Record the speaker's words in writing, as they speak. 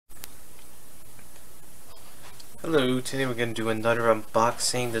Hello, today we're going to do another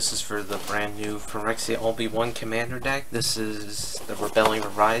unboxing. This is for the brand new Phyrexia All-Be-One Commander deck. This is the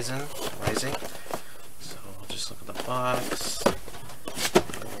Rebillon Rising. So we'll just look at the box.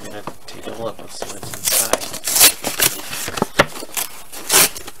 We're going to take a look. Let's see what's inside.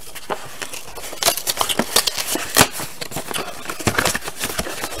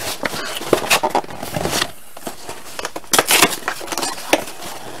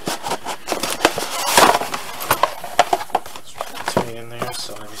 In there,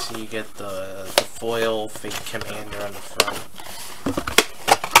 so obviously you get the foil fake commander on the front.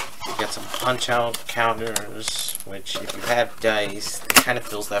 You get some punch out counters, which if you have dice, it kind of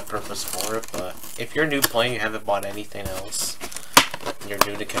fills that purpose for it, but if you're new playing, you haven't bought anything else, and you're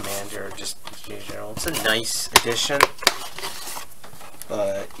new to commander, or just in general, it's a nice addition,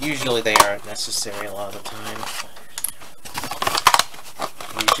 but usually they aren't necessary a lot of the time.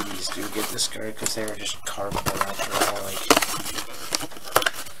 Usually these do get discarded because they are just cardboard after all.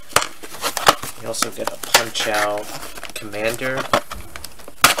 You also get a punch-out commander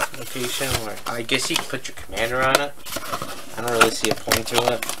location, where I guess you can put your commander on it. I don't really see a point to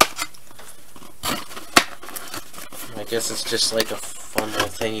it. I guess it's just like a fun little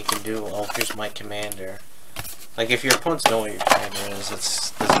thing you can do. Oh, here's my commander. Like, if your opponents know what your commander is,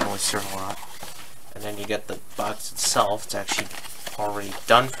 it doesn't really serve a lot. And then you get the box itself. It's actually already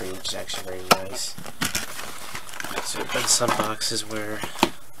done for you, which is actually very nice. So there have been some boxes where...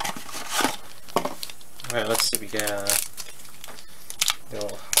 Alright, let's see, we got a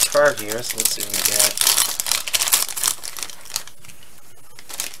little card here, so let's see what we got.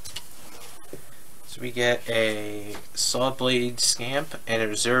 So we get a Sawblade Scamp and a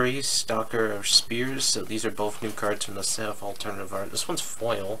Uzuri Stalker of Spears, so these are both new cards from the set of alternative art. This one's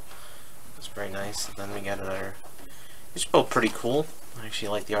foil, it's very nice. And then we got another, these are both pretty cool, I actually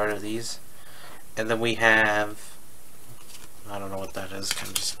like the art of these. And then we have, I don't know what that is, kind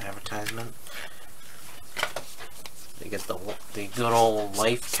of just an advertisement. They get the good old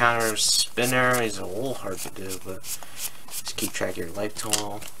life counter spinner. It's a little hard to do, but just keep track of your life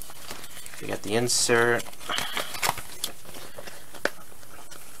total. You got the insert.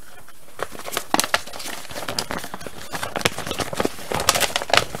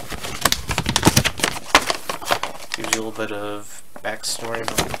 Gives you a little bit of backstory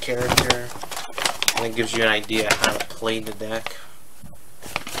about the character, and then gives you an idea how to play the deck.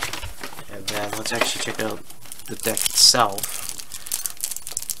 And then let's actually check out the deck itself.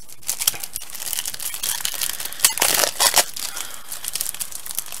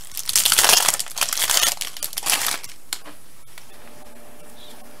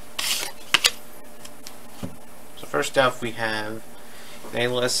 So first off, we have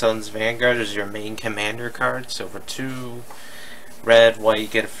Nameless Sun's Vanguard is your main commander card. So for 2 red, white, you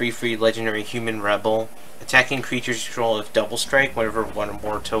get a free legendary human rebel. Attacking creatures you control with double strike whenever one or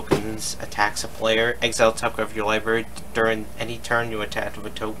more tokens attacks a player. Exile top card of your library during any turn you attack with a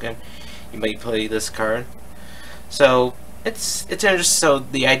token. You may play this card. So it's interesting. So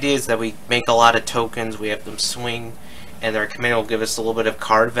the idea is that we make a lot of tokens, we have them swing, and their commander will give us a little bit of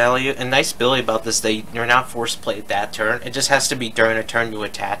card value. And nice ability about this, you're not forced to play it that turn. It just has to be during a turn you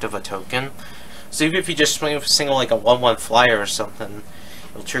attack with a token. So even if you just swing with a single like a 1/1 flyer or something,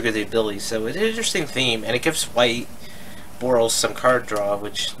 it'll trigger the ability. So it's an interesting theme, and it gives white Boros some card draw,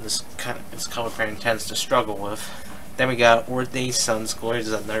 which this color brand tends to struggle with. Then we got Ordnance Sun's Glory,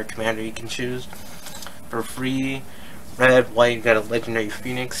 is another commander you can choose. For free, red, white, you got a legendary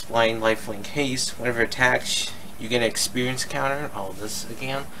Phoenix, Flying Lifelink Haste. Whenever it attacks, you get an experience counter. All this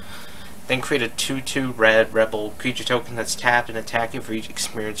again. Then create a 2/2 red rebel creature token that's tapped and attack it for each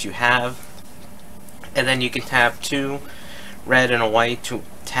experience you have. And then you can tap 2 red and a white to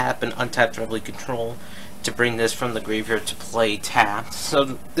tap and untap rebel you control to bring this from the graveyard to play tapped.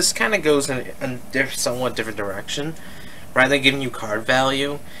 So this kind of goes in a somewhat different direction. Rather than giving you card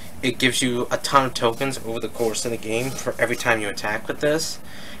value, it gives you a ton of tokens over the course of the game for every time you attack with this.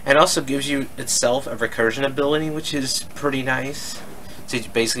 And also gives you itself a recursion ability, which is pretty nice. So you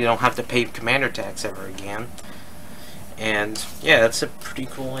basically don't have to pay commander tax ever again. And yeah, that's a pretty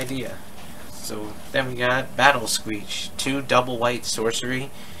cool idea. So then we got Battle Screech, 2 double white sorcery,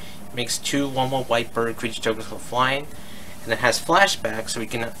 makes 2 1/1 white bird creature tokens with flying, and it has flashback, so we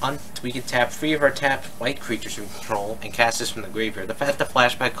can tap 3 of our tapped white creatures we control and cast this from the graveyard. The fact that the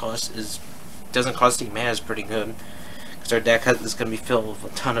flashback doesn't cost any mana is pretty good, because our deck is going to be filled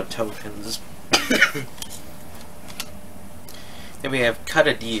with a ton of tokens. Then we have Cut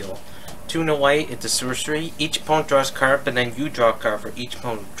a Deal. 2 and a white, it's a sorcery. Each opponent draws a card, but then you draw a card for each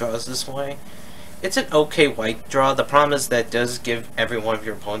opponent who draws this way. It's an okay white draw. The problem is that it does give every one of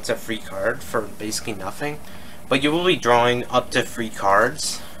your opponents a free card for basically nothing. but you will be drawing up to 3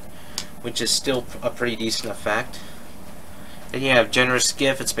 cards, which is still a pretty decent effect. Then you have Generous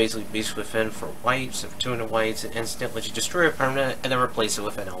Gift. It's basically Beast Within for white, so 2 and a white, it's an instant, lets you destroy a permanent and then replace it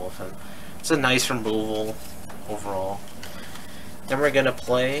with an elephant. It's a nice removal overall. Then we're gonna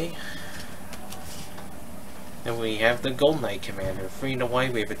play. Then we have the Gold Knight Commander. 3 and a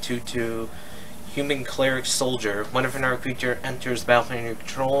white, we have a 2/2 Human Cleric Soldier. Whenever another creature enters the battlefield under your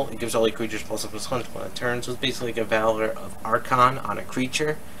control, it gives all your creatures +1/+1 on a turn. So it's basically like a Valor of Archon on a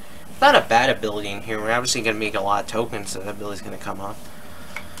creature. Not a bad ability in here. We're obviously going to make a lot of tokens, so that ability's going to come up.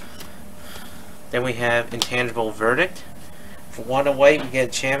 Then we have Intangible Verdict. For 1 and white, we get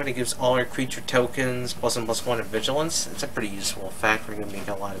a champion. It gives all our creature tokens +1/+1 in Vigilance. It's a pretty useful effect. We're going to make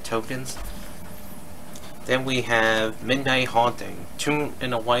a lot of tokens. Then we have Midnight Haunting. 2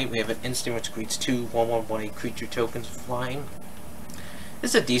 and a white, we have an instant which creates 2 1/1 white creature tokens flying.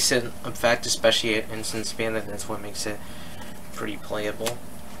 This is a decent effect, especially at instant span, and that's what makes it pretty playable.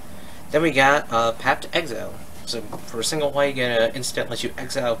 Then we got Path to Exile. So for a single white, you get an instant lets you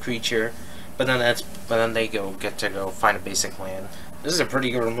exile a creature, but then they get to go find a basic land. This is a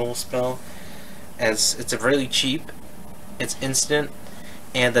pretty good removal spell, as it's a really cheap, it's instant,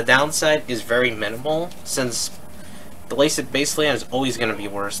 and the downside is very minimal, since the base land is always going to be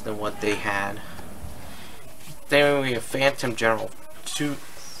worse than what they had. Then we have Phantom General.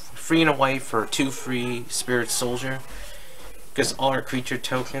 3 and a white for 2 free Spirit Soldier. Gives all our creature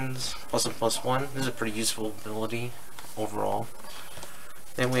tokens +1/+1. This is a pretty useful ability overall.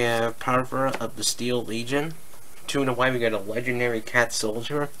 Then we have Power of the Steel Legion. 2 and a white, we got a Legendary Cat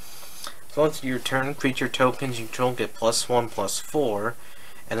Soldier. So once your turn, creature tokens you control get +1/+4,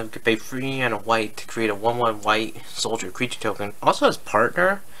 and then we can pay 3 and a white to create a 1/1 white soldier creature token. Also has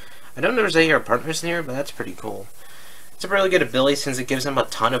Partner. I don't know if there's any other partners in here, but that's pretty cool. It's a really good ability since it gives them a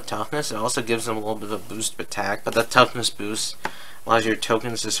ton of toughness. It also gives them a little bit of a boost of attack, but the toughness boost allows your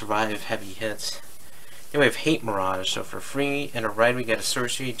tokens to survive heavy hits. Then we have Hate Mirage. So for 3 and a red, we get a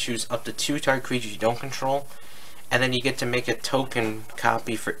sorcery. Choose up to 2 target creatures you don't control, and then you get to make a token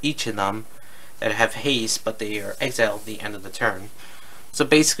copy for each of them that have haste, but they are exiled at the end of the turn. So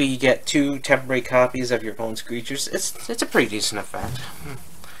basically, you get 2 temporary copies of your opponent's creatures. It's a pretty decent effect.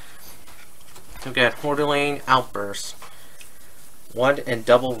 We got Hordelane Outburst. 1 and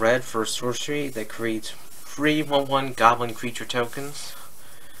double red for a sorcery that creates 3 1/1 goblin creature tokens.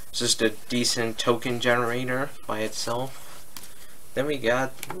 It's just a decent token generator by itself. Then we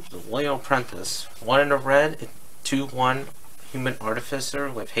got the Loyal Apprentice. 1 and a red, 2/1 human artificer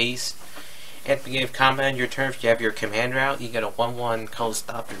with haste. At the beginning of combat on your turn, if you have your commander out, you get a 1/1 called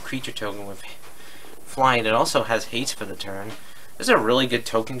Stop Your Creature token with flying. It also has haste for the turn. This is a really good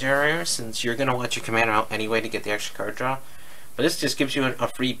token generator since you're going to want your commander out anyway to get the extra card draw. But this just gives you a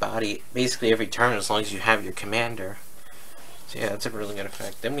free body basically every turn as long as you have your commander. So yeah, that's a really good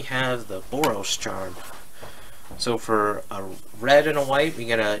effect. Then we have the Boros Charm. So for a red and a white, we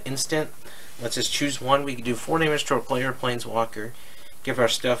get an instant. Let's just choose 1. We can do 4 damage to a player, planeswalker. Give our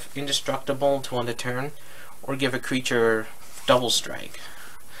stuff indestructible to end a turn, or give a creature double strike.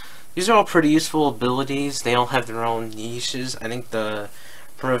 These are all pretty useful abilities. They all have their own niches. I think the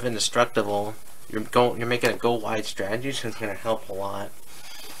Primitive Indestructible, you're making a go-wide strategy, so it's going to help a lot.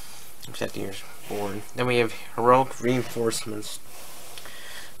 Accepting your board. Then we have Heroic Reinforcements.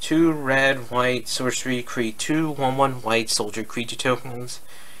 2 red, white, sorcery, create 2 1/1 white soldier creature tokens.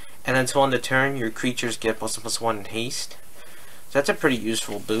 And until end the turn, your creatures get +1/+1 in haste. So that's a pretty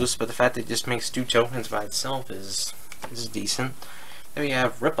useful boost, but the fact that it just makes 2 tokens by itself is decent. Then we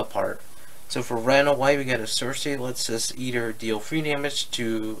have Rip Apart. So for red and white, we got a sorcery that lets us either deal 3 damage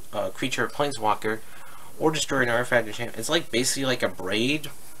to a creature or planeswalker, or destroy an artifact or champion. It's like basically like a Braid,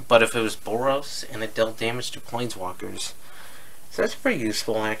 but if it was Boros and it dealt damage to planeswalkers. So that's pretty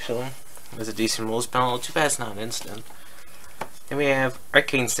useful actually. It's a decent rule spell. Too bad it's not an instant. Then we have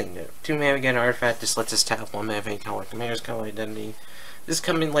Arcane Signet. 2 mana, we get an artifact. This lets us tap 1 mana of any color. Commander's color identity. This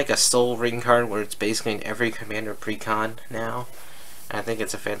comes in like a Soul Ring card where it's basically in every Commander precon now. And I think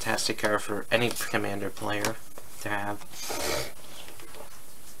it's a fantastic card for any Commander player to have.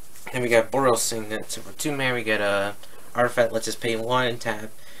 Then we got Boros Signet. So for 2 mana, we get a artifact. Lets us pay 1 and tap.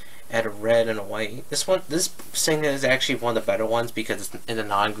 Add a red and a white. This Signet is actually one of the better ones because it's in a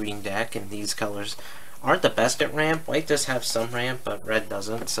non-green deck, and these colors aren't the best at ramp. White does have some ramp, but red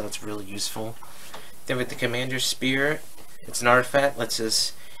doesn't, so it's really useful. Then with the Commander's Spear, it's an artifact, lets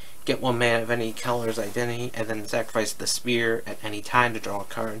us get 1 mana of any color's identity, and then sacrifice the spear at any time to draw a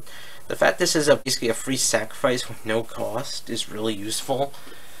card. The fact this is basically a free sacrifice with no cost is really useful.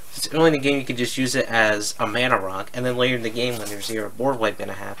 It's early in the game, you can just use it as a mana rock, and then later in the game when there's either a board wipe going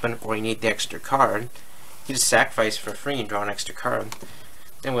to happen, or you need the extra card, You just sacrifice for free and draw an extra card.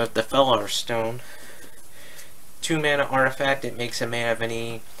 Then we have the Rebillon Stone. 2 mana artifact. It makes a mana of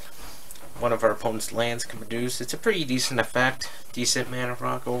any one of our opponent's lands can produce. It's a pretty decent effect. Decent mana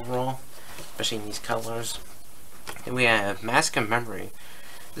rock overall, especially in these colors. Then we have Mask of Memory.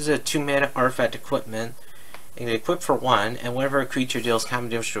 This is a 2 mana artifact equipment. You can equip for 1, and whenever a creature deals common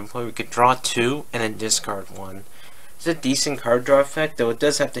damage to an employee, we could draw 2 and then discard 1. It's a decent card draw effect, though it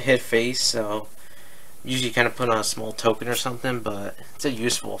does have to hit face, so usually kind of put on a small token or something, but it's a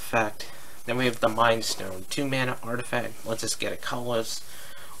useful effect. Then we have the Mind Stone. 2 mana artifact lets us get a colorless,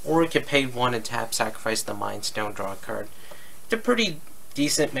 or we can pay 1 and tap, sacrifice the Mind Stone, draw a card. It's a pretty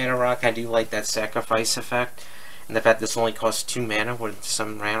decent mana rock. I do like that sacrifice effect, and the fact this only costs 2 mana, where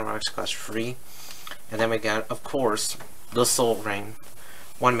some mana rocks cost free. And then we got, of course, the Soul Ring.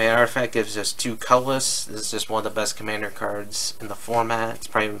 1 mana artifact gives us 2 colorless. This is just one of the best commander cards in the format. It's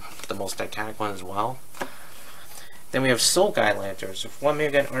probably the most iconic one as well. Then we have Soul Guide Lanterns. If 1 mana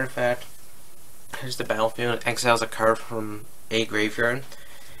get an artifact, here's the battlefield, exiles a card from a graveyard,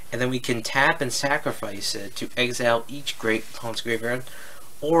 and then we can tap and sacrifice it to exile each opponent's graveyard,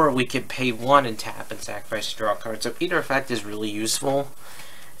 or we can pay 1 and tap and sacrifice to draw a card. So either effect is really useful,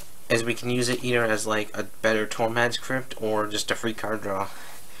 as we can use it either as like a better Tormod's Crypt or just a free card draw.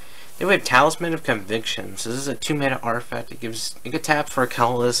 Then we have Talisman of Conviction. So this is a 2 mana artifact. You can tap for a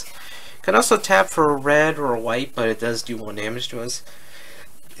colorless. You can also tap for a red or a white, but it does do 1 damage to us.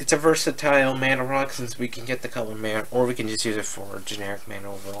 It's a versatile mana rock since we can get the color mana, or we can just use it for generic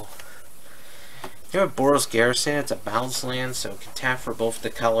mana overall. You have Boros Garrison. It's a bounce land, so it can tap for both the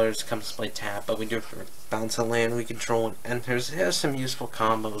colors, comes to play tap, but we do it for bounce a land we control and enters. It has some useful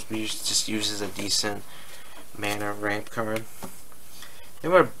combos. We just use as a decent mana ramp card.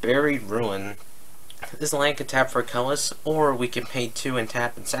 Then we have Buried Ruin. This land can tap for a colorless, or we can pay 2 and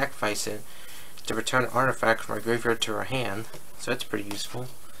tap and sacrifice it to return an artifact from our graveyard to our hand. So that's pretty useful.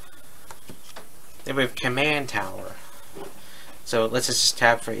 Then we have Command Tower. So it lets us just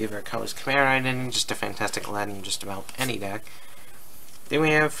tap for either a colorless command item, just a fantastic land in just about any deck. Then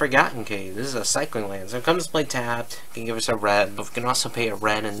we have Forgotten Cave. This is a cycling land. So it comes to play tapped, can give us a red, but we can also pay a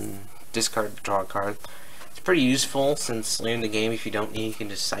red and discard to draw a card. It's pretty useful since later in the game, if you don't need, you can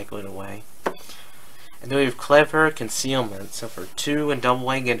just cycle it away. And then we have Clever Concealment. So for 2 and double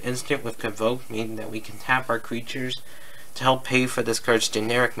white, get an instant with Convoke, meaning that we can tap our creatures to help pay for this card's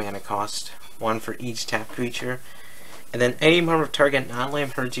generic mana cost, 1 for each tapped creature. And then any member of target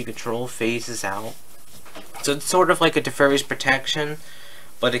non-land cards you control phases out. So it's sort of like a Teferi's Protection,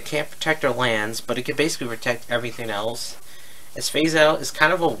 but it can't protect our lands, but it can basically protect everything else. Its phase out is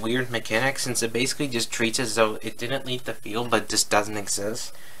kind of a weird mechanic since it basically just treats it as though it didn't leave the field but just doesn't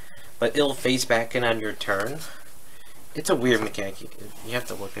exist. But it'll phase back in on your turn. It's a weird mechanic. You have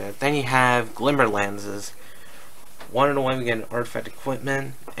to look at it. Then you have Glimmer Lenses. 1 and 1 we get an artifact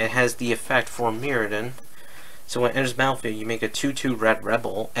equipment. It has the effect for Mirrodin. So when it enters the battlefield, you make a 2/2 red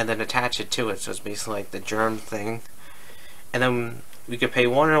rebel and then attach it to it. So it's basically like the germ thing. And then we could pay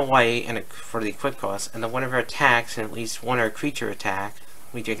 1 and a white for the equip cost. And then whenever it attacks, and at least 1 or a creature attack,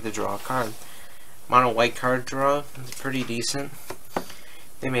 we get to draw a card. Mono white card draw is pretty decent.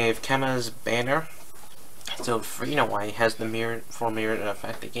 Then we have Kema's Banner. So 3 and a white has the mirrored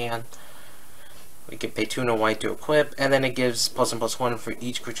effect again. We can pay 2 and a white to equip, and then it gives +1/+1 for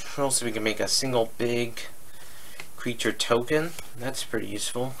each creature control, so we can make a single big creature token. That's pretty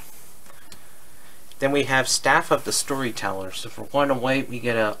useful. Then we have Staff of the Storyteller. So for 1 and white, we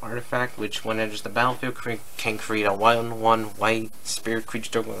get an artifact which, when it enters the battlefield, can create a 1/1 white spirit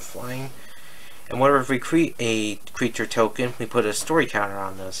creature token with flying. And whenever we create a creature token, we put a story counter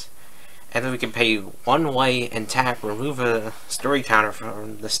on this. And then we can pay 1 white and tap, remove a story counter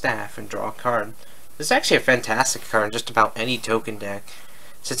from the staff, and draw a card. This is actually a fantastic card in just about any token deck,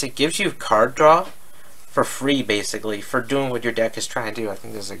 since it gives you card draw for free, basically, for doing what your deck is trying to do. I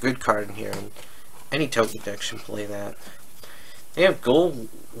think there's a good card in here, and any token deck should play that. They have Gold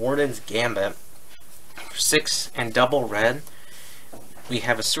Warden's Gambit. For 6 and double red, we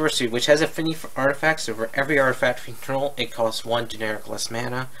have a sorcery which has affinity for artifacts. So for every artifact we control, it costs 1 generic less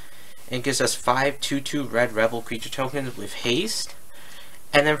mana. And it gives us 5 2/2 red rebel creature tokens with haste.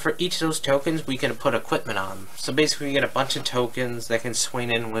 And then for each of those tokens, we can put equipment on. So basically, we get a bunch of tokens that can swing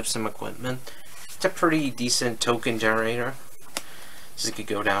in with some equipment. It's a pretty decent token generator. So it could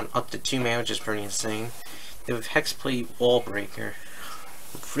go down up to 2 mana, which is pretty insane. Then we have Hexplate Wallbreaker.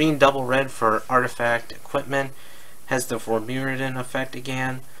 3 and double red for artifact equipment. Has the Mirrodin effect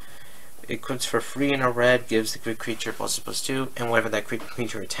again. It equips for 3 and a red, gives the creature +2, and whenever that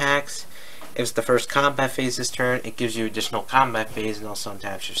creature attacks, if it's the first combat phase this turn, it gives you additional combat phase and also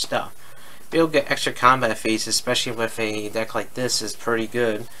untaps your stuff. Being able to get extra combat phases, especially with a deck like this, is pretty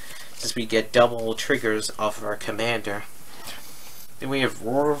good, since we get double triggers off of our commander. Then we have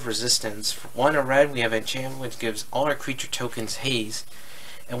Roar of Resistance. For 1 in red, we have enchantment which gives all our creature tokens haste.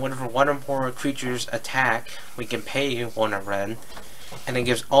 And whenever 1 or more creatures attack, we can pay 1 in red. And it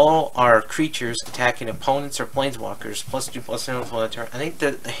gives all our creatures attacking opponents or planeswalkers +2/+0 for the turn. I think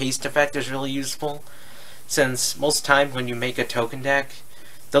the haste effect is really useful, since most of the time when you make a token deck,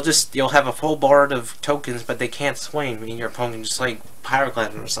 you'll have a full board of tokens, but they can't swing. I mean, your opponent just like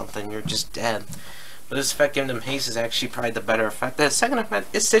Pyroclast or something, you're just dead. But this effect giving them haste is actually probably the better effect. The second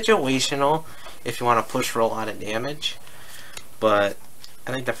effect is situational if you want to push for a lot of damage, but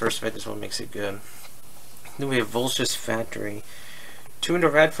I think the first effect is what makes it good. Then we have Vulture's Factory. 2 in the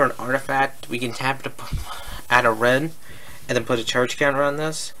red for an artifact. We can tap to add a red and then put a charge counter on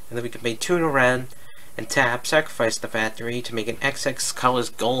this, and then we can pay 2 in a red and tap, sacrifice the factory to make an XX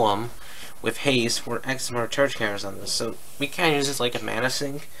colors golem with haste for X more charge counters on this. So we can use this like a mana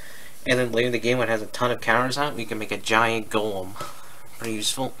sink, and then later in the game when it has a ton of counters on it, we can make a giant golem. Pretty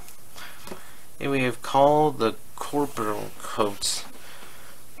useful. And we have Call the Corporal Coats.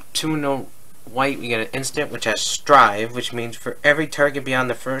 2 in a white, we get an instant which has Strive, which means for every target beyond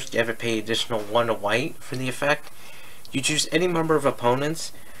the first, you have to pay additional 1 to white for the effect. You choose any number of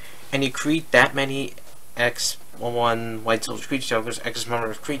opponents, and you create that many X1 white soldier creature tokens, X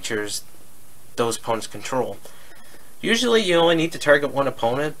number of creatures those opponents control. Usually you only need to target 1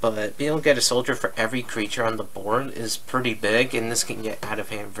 opponent, but being able to get a soldier for every creature on the board is pretty big, and this can get out of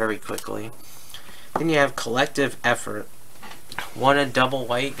hand very quickly. Then you have Collective Effort. 1 in double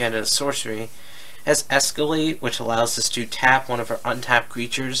white, get a sorcery. Has Escalate, which allows us to tap one of our untapped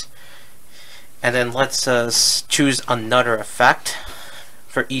creatures, and then lets us choose another effect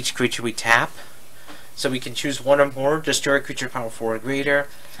for each creature we tap. So we can choose 1 or more, destroy a creature power 4 or greater,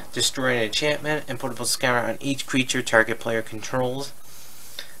 destroy an enchantment, and put a scour on each creature target player controls.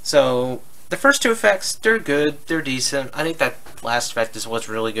 So the first 2 effects, they're good, they're decent. I think that last effect is what's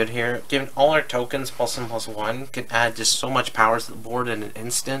really good here. Giving all our tokens +1/+1 can add just so much power to the board in an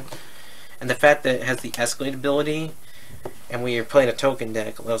instant. And the fact that it has the Escalate ability, and when you're playing a token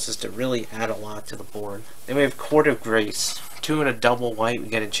deck, allows us to really add a lot to the board. Then we have Court of Grace. 2 in a double white, we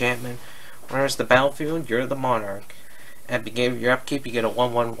get enchantment. Whereas the battlefield, you're the monarch. At the beginning of your upkeep, you get a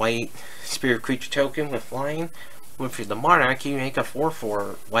 1/1 white spirit creature token with flying. If you're the monarch, you make a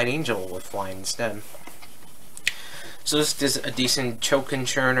 4/4 white angel with flying instead. So this is a decent token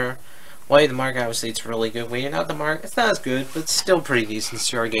churner. While you're the monarch, obviously it's really good. When you're not the monarch, it's not as good, but it's still pretty decent.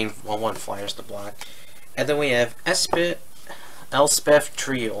 So you're getting 1/1 flyers to block. And then we have Elspeth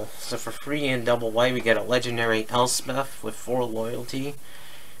Trio. So for free and double white, we get a legendary Elspeth with 4 loyalty.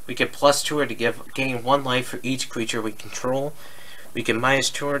 We get +2 her to gain 1 life for each creature we control. We can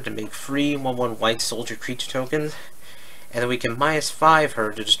 -2 her to make free 1/1 white soldier creature tokens. And then we can -5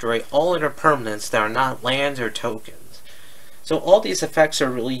 her to destroy all of her permanents that are not lands or tokens. So all these effects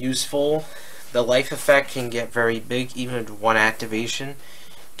are really useful. The life effect can get very big even with 1 activation.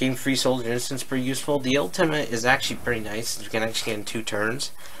 Game free soldier instance pretty useful. The ultimate is actually pretty nice. You can actually get in 2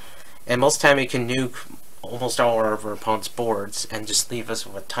 turns. And most of the time it can nuke almost all of our opponent's boards and just leave us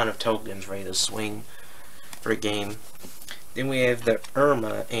with a ton of tokens ready to swing for a game. Then we have the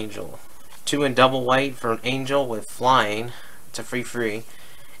Irma Angel. 2 in double white for an angel with flying. It's a free.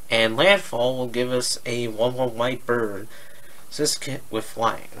 And landfall will give us a 1/1 white bird. So this kit with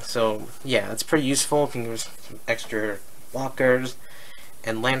flying. So yeah, it's pretty useful. It can give us some extra blockers.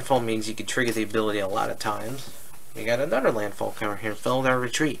 And landfall means you can trigger the ability a lot of times. We got another landfall cover here, Fill Their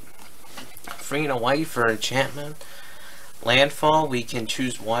Retreat. 3 in a white for enchantment. Landfall, we can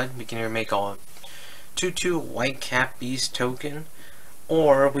choose 1. We can either make a 2/2 white cat beast token,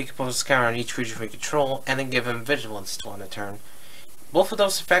 or we can put a scour on each creature we control and then give him vigilance on a turn. Both of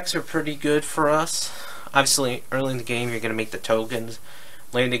those effects are pretty good for us. Obviously, early in the game, you're going to make the tokens.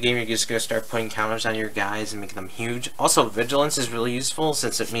 Later in the game, you're just going to start putting counters on your guys and making them huge. Also, vigilance is really useful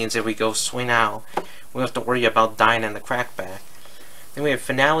since it means if we go swing out, we don't have to worry about dying in the crackback. Then we have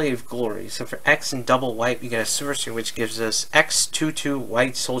Finale of Glory. So for X and double white, we get a sorcery which gives us X 2/2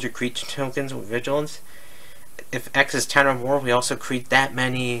 white soldier creature tokens with vigilance. If X is 10 or more, we also create that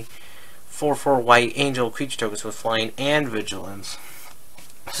many 4/4 white angel creature tokens with flying and vigilance.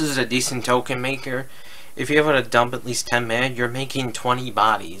 This is a decent token maker. If you're able to dump at least 10 mana, you're making 20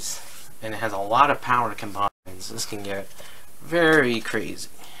 bodies. And it has a lot of power combined. So this can get very crazy.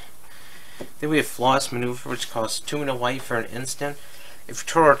 Then we have Flawless Maneuver, which costs 2 in a white for an instant.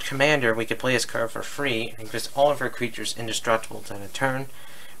 If we our commander, we can play his card for free and gives all of our creatures indestructible to a turn.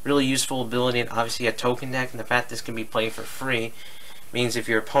 Really useful ability, and obviously a token deck, and the fact this can be played for free Means if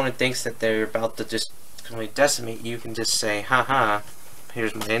your opponent thinks that they're about to just completely decimate, you can just say, haha,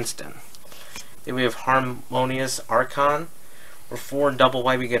 here's my instant. Then we have Harmonious Archon. For 4 and double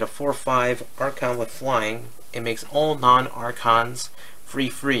white, we get a 4/5 Archon with flying. It makes all non-Archons free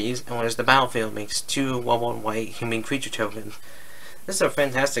freeze, and when it's the battlefield, it makes 2 1/1 white human creature tokens. This is a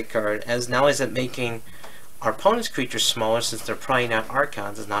fantastic card, as not only is it making our opponent's creatures smaller, since they're probably not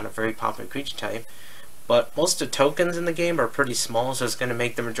Archons, it's not a very popular creature type, but most of the tokens in the game are pretty small, so it's going to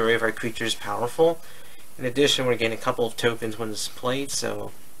make the majority of our creatures powerful. In addition, we're getting a couple of tokens when it's played,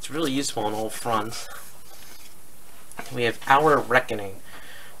 so it's really useful on all fronts. We have Our Reckoning.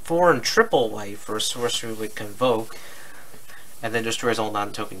 4 and triple white for a sorcery with Convoke, and then destroys all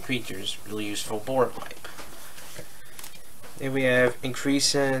non-token creatures. Really useful board wipe. Then we have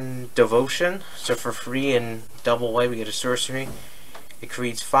Increase in Devotion. So for 3 and double white, we get a sorcery. It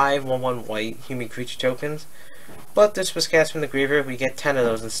creates 5 1/1 white human creature tokens. But this was cast from the graveyard, we get 10 of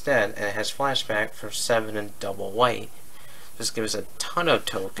those instead, and it has flashback for 7 and double white. This gives a ton of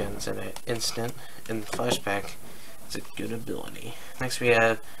tokens in an instant, and flashback is a good ability. Next we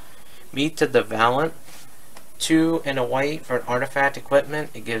have Meet to the Valiant. 2 and a white for an artifact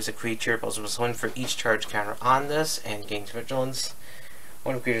equipment. It gives a creature +1 for each charge counter on this, and gains vigilance.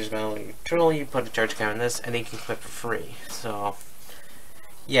 One creature's value control, you put a charge counter on this, and you can equip for free. So,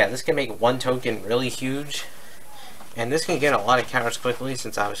 yeah, this can make one token really huge. And this can get a lot of counters quickly,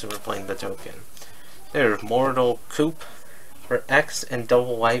 since obviously we're playing the token. There's Mortal Coop. For X and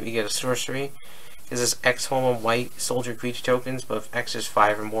double white, we get a sorcery. This is X 1/1 white soldier creature tokens, but if X is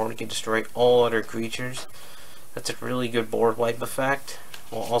 5 or more, we can destroy all other creatures. That's a really good board wipe effect,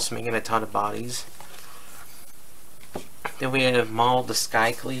 while also making a ton of bodies. Then we have Maul the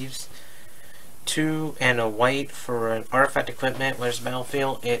Sky Cleaves. 2 and a white for an artifact equipment. When it's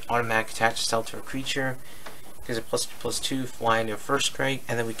battlefield, it automatically attaches itself to a creature. Gives a +2/+2 flying to first strike,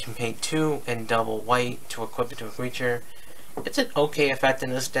 and then we can paint 2 and double white to equip it to a creature. It's an okay effect in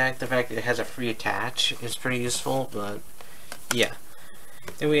this deck. The fact that it has a free attach is pretty useful, but yeah.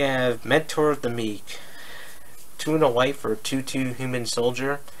 Then we have Mentor of the Meek. 2 and a white for a 2/2 human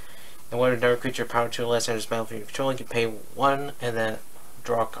soldier. And when another creature power 2 or less enters battlefield control, you can pay 1 and then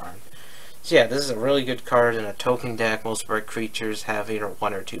draw a card. So yeah, this is a really good card in a token deck. Most of our creatures have either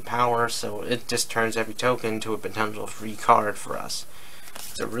 1 or 2 power, so it just turns every token into a potential free card for us.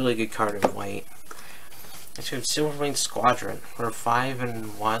 It's a really good card in white. Next we have Silverwing Squadron. For 5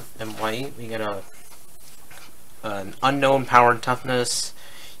 and white, we get an unknown power and toughness,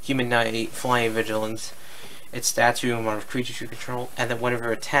 human knight, flying vigilance. Its stats you amount of creatures you control, and then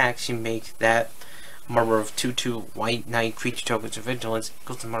whenever it attacks, you make that number of 2/2 white knight creature tokens of vigilance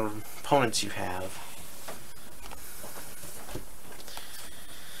equal to the number of opponents you have.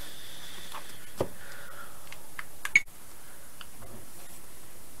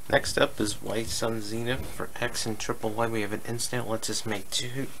 Next up is White Sun Zenith. For X and triple white, we have an instant. Let's just make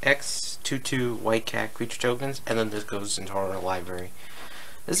 2 X 2/2 white cat creature tokens, and then this goes into our library.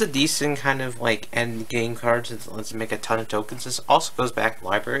 This is a decent kind of like end game card, since it lets us make a ton of tokens. This also goes back to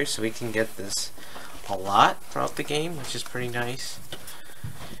library, so we can get this a lot throughout the game, which is pretty nice.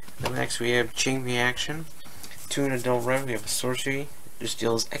 Then next we have Chain Reaction. 2 and a double red, we have a sorcery. This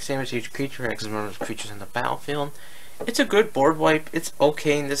deals X damage to each creature, X number of creatures in the battlefield. It's a good board wipe. It's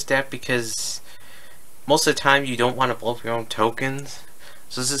okay in this deck because most of the time you don't want to blow up your own tokens.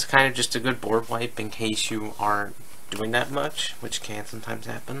 So this is kind of just a good board wipe in case you aren't doing that much, which can sometimes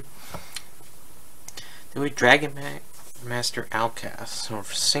happen. Then we Dragon Master Outcast. So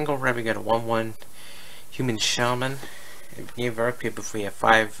for single red, we get a 1/1 human shaman. If we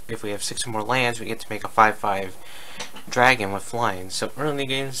have 6 or more lands, we get to make a 5/5 dragon with flying. So early in the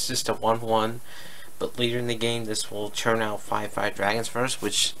game, it's just a 1/1. But later in the game, this will churn out 5/5 dragons first,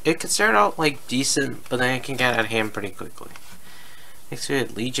 which it can start out like decent, but then it can get out of hand pretty quickly. Next we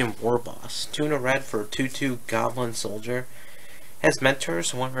have Legion Warboss. 2 and a red for a 2/2 goblin soldier. Has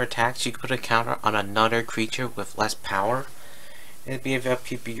mentors, so whenever it attacks, you can put a counter on another creature with less power. And at the end of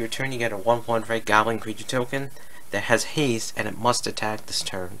upkeep of your turn, you get a 1/1 red goblin creature token that has haste, and it must attack this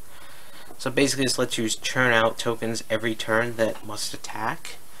turn. So basically, this lets you churn out tokens every turn that must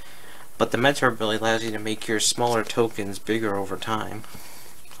attack. But the mentor ability allows you to make your smaller tokens bigger over time.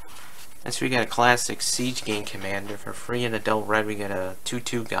 And so we got a classic Siege Game Commander. For free and a double red, we get a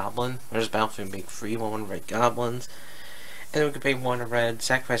 2/2 goblin. There's battlefield, make free 1/1 red goblins. And then we can pay 1 red,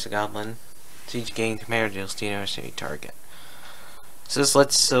 sacrifice a goblin. Siege Game Commander deals damage to any target. So this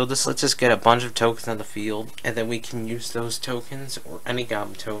lets us get a bunch of tokens on the field, and then we can use those tokens, or any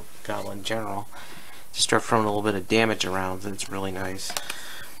goblin in general, to start throwing a little bit of damage around, and it's really nice.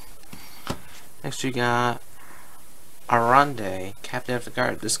 Next we got Arande, Captain of the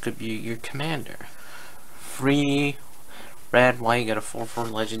Guard. This could be your commander. Free red, white, get a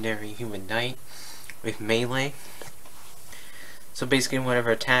 4/4 legendary human knight with melee. So basically,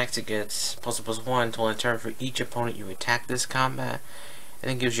 whenever attacks, it gets +1/+1 until end turn for each opponent you attack this combat, and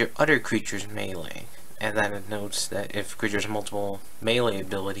then gives your other creatures melee. And then it notes that if creatures have multiple melee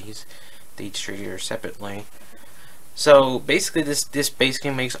abilities, they each trigger separately. So basically, this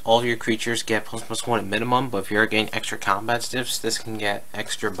basically makes all of your creatures get +1/+1 at minimum, but if you're getting extra combat stiffs, this can get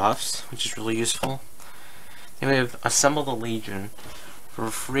extra buffs, which is really useful. Then we have Assemble the Legion. For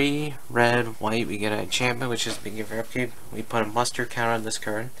free, red, white, we get an enchantment, which is big of upkeep. We put a muster counter on this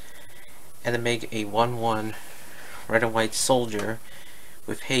card, and then make a 1/1 red and white soldier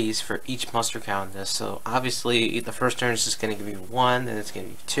with haste for each muster count on this. So obviously, the first turn is just going to give you 1, then it's going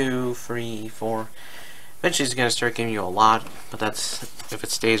to be 2, 3, 4. Eventually, it's going to start giving you a lot, but that's if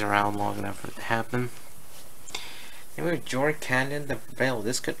it stays around long enough for it to happen. Then we have Jork Cannon the Veil.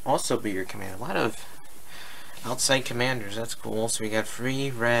 This could also be your commander. A lot of outside commanders, that's cool. So we got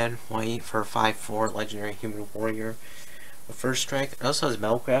free, red, white for a 5/4 legendary human warrior. The first strike, it also has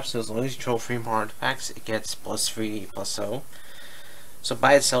Metalcraft, so as long as you control 3 more artifacts, it gets +3/+0. So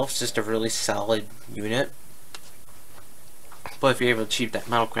by itself, it's just a really solid unit. But if you're able to achieve that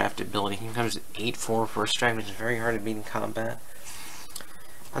Metalcraft ability, he comes at 8/4 first strike, which is very hard to beat in combat.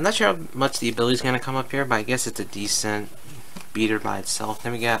 I'm not sure how much the ability is going to come up here, but I guess it's a decent beater by itself.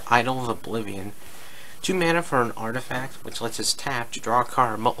 Then we got Idol of Oblivion. 2 mana for an artifact, which lets us tap to draw a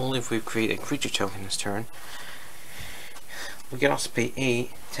card, but only if we create a creature token this turn. We can also pay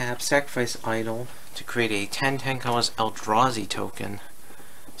 8, tap, sacrifice Idol to create a 10/10 colors Eldrazi token.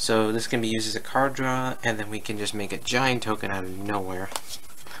 So this can be used as a card draw, and then we can just make a giant token out of nowhere.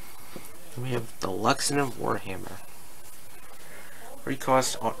 Then we have the Luxon of Warhammer. 3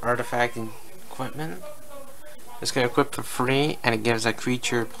 cost artifact and equipment. It's going to equip for free, and it gives a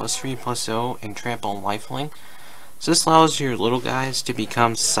creature +3/+0 and trample and lifelink. So this allows your little guys to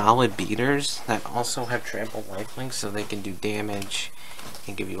become solid beaters that also have trample lifelink, so they can do damage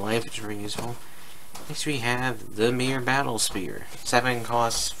and give you life, which is very useful. Next we have the Mirror Battle Spear. 7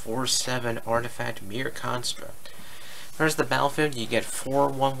 costs 4/7 artifact mirror construct. First the battlefield, you get 4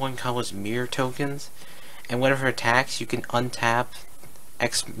 1/1 colors mirror tokens, and whenever it attacks, you can untap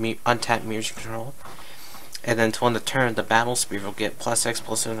untap mirrors you control. And then to end the turn, the Battle Spear will get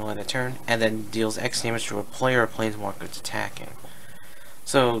 +X/+0 to end the turn, and then deals X damage to a player or planeswalker that's attacking.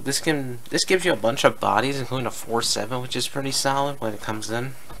 So this gives you a bunch of bodies, including a 4/7, which is pretty solid when it comes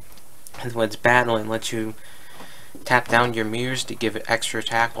in. And when it's battling, lets you tap down your mirrors to give it extra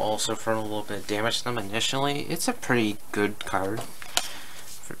attack, while also throwing a little bit of damage to them initially. It's a pretty good card,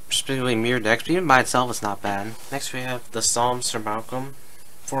 specifically mirror decks, but even by itself it's not bad. Next we have the Psalm Surmalcum.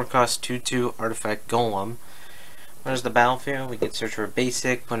 4 cost 2/2 artifact Golem. When it's the battlefield, we can search for a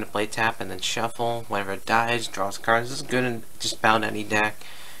basic, put in a play tap, and then shuffle. Whenever it dies, draws cards. This is good in just about any deck.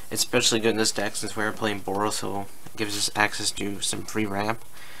 It's especially good in this deck since we're playing Boros, so it gives us access to some free ramp.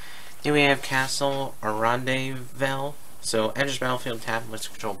 Then we have Castle Arandeville. So enters battlefield, tap, let's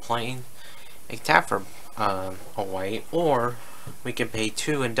control plane. You can tap for a white, or we can pay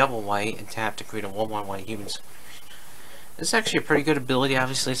 2 and double white and tap to create a 1/1 white humans. This is actually a pretty good ability,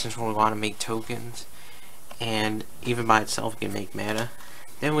 obviously, since we want to make tokens, and even by itself it can make mana.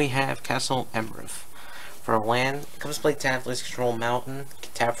 Then we have Castle Emrith. For a land, comes play tap, let's control mountain,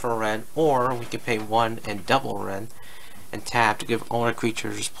 can tap for a red, or we can pay 1 and double red and tap to give all our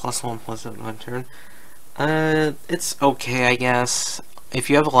creatures +1/+1 on turn. It's okay, I guess. If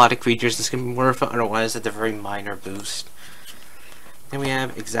you have a lot of creatures, this can be worth it. Otherwise, it's a very minor boost. Then we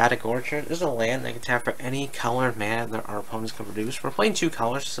have Exotic Orchard. This is a land that can tap for any color mana that our opponents can produce. We're playing 2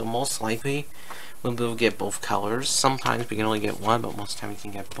 colors, so most likely we'll be able to get both colors. Sometimes we can only get 1, but most of the time we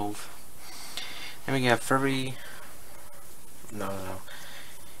can get both. Then we have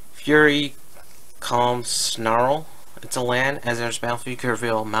Fury Calm Snarl. It's a land. As there's battlefield, you can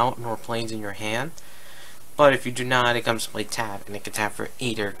reveal a mountain or plains in your hand. But if you do not, it comes to play tap, and it can tap for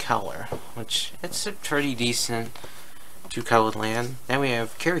either color, which it's a pretty decent 2-colored land. Then we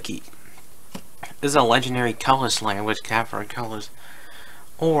have Karakeet. This is a legendary colorless land which can tap for colors.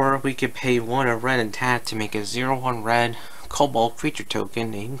 Or we could pay 1 of red and tap to make a 0/1 red Cobalt creature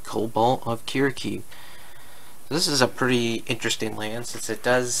token named Cobalt of Karakeet. This is a pretty interesting land since it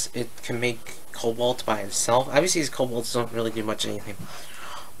can make Cobalt by itself. Obviously these Cobalts don't really do much anything,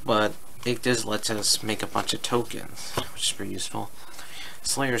 but it just lets us make a bunch of tokens, which is pretty useful.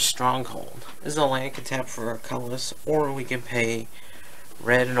 Slayer's Stronghold. This is a land can tap for colorless, or we can pay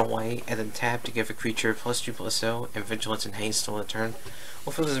red and a white, and then tap to give a creature +2/+0 and vigilance and haste on the turn.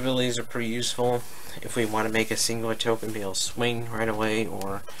 Both of those abilities are pretty useful if we want to make a singular token be able to swing right away,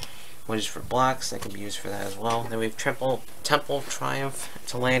 or one is for blocks, that can be used for that as well. Then we have Temple of Triumph.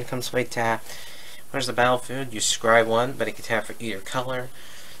 It's a land, comes play tap. Where's the battlefield? You scry 1, but it can tap for either color.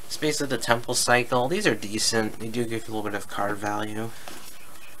 It's basically the Temple cycle. These are decent. They do give you a little bit of card value.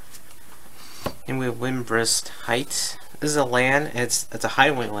 And we have Windbrist Heights. This is a land. It's a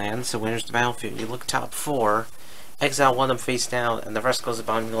highway land, so when there's the battlefield, you look top 4, exile 1 of them face down, and the rest goes to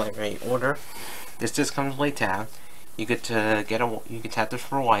bottom of the right order. This just comes to play tap. You get to you can tap this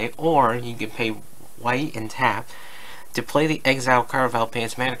for white, or you can pay white and tap to play the exile card without paying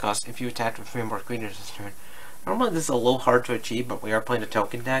its mana cost if you attack with 3 more creatures this turn. Normally this is a little hard to achieve, but we are playing a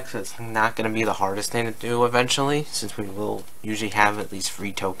token deck, so it's not going to be the hardest thing to do eventually, since we will usually have at least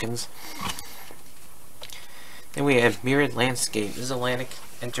 3 tokens. Then we have Mirrored Landscape. This is a land that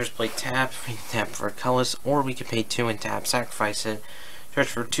enters play tap. We can tap for colors, or we can pay 2 and tap, sacrifice it. Search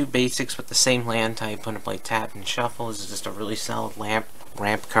for 2 basics with the same land type, put in play tap and shuffle. This is just a really solid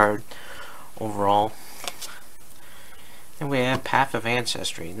ramp card overall. And we have Path of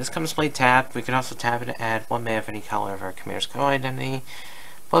Ancestry. This comes play tap. We can also tap it to add 1 mana of any color of our commander's color identity.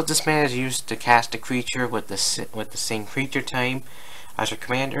 Both this mana is used to cast a creature with the same creature type as our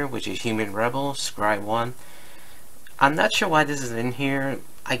commander, which is Human Rebel, scry 1. I'm not sure why this is in here.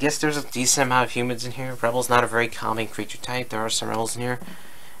 I guess there's a decent amount of humans in here. Rebel's not a very common creature type. There are some rebels in here.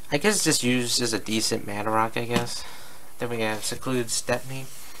 I guess it's just used as a decent mana rock, I guess. Then we have Secluded Stepney.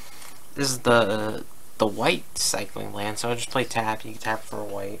 This is the white cycling land, so I'll just play tap. You can tap for a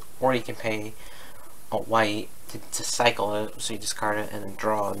white, or you can pay a white to cycle it, so you discard it and then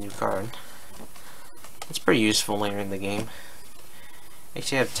draw a new card. It's pretty useful later in the game.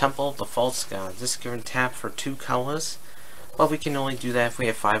 Next you have Temple of the False God. This is given tap for 2 colors, but we can only do that if we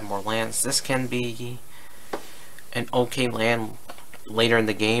have 5 more lands. This can be an okay land later in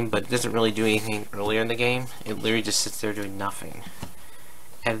the game, but it doesn't really do anything earlier in the game. It literally just sits there doing nothing.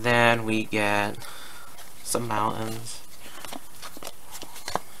 And then we get some mountains.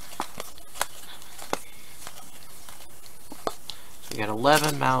 So we got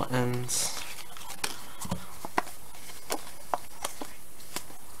 11 mountains.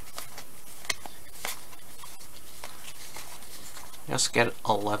 Just get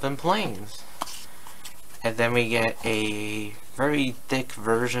 11 planes. And then we get a very thick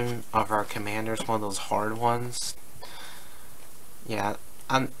version of our commanders, one of those hard ones. Yeah,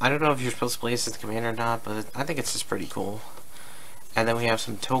 I don't know if you're supposed to play this as commander or not, but I think it's just pretty cool. And then we have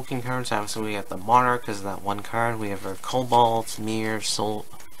some token cards. Obviously we have the Monarch because of that one card. We have our Cobalt, Mirror,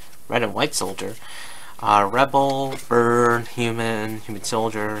 Red and White Soldier, Rebel, Bird, Human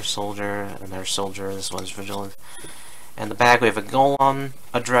Soldier, another Soldier. This one's Vigilance. In the back we have a Golem,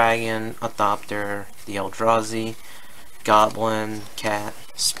 a Dragon, a Thopter, the Eldrazi, Goblin, Cat,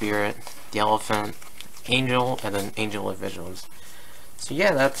 Spirit, the Elephant, Angel, and then Angel of Vigilance. So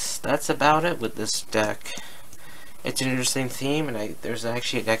yeah, that's about it with this deck. It's an interesting theme, and there's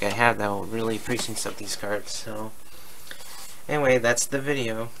actually a deck I have that will really appreciate some of these cards. So anyway, that's the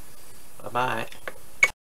video. Bye bye.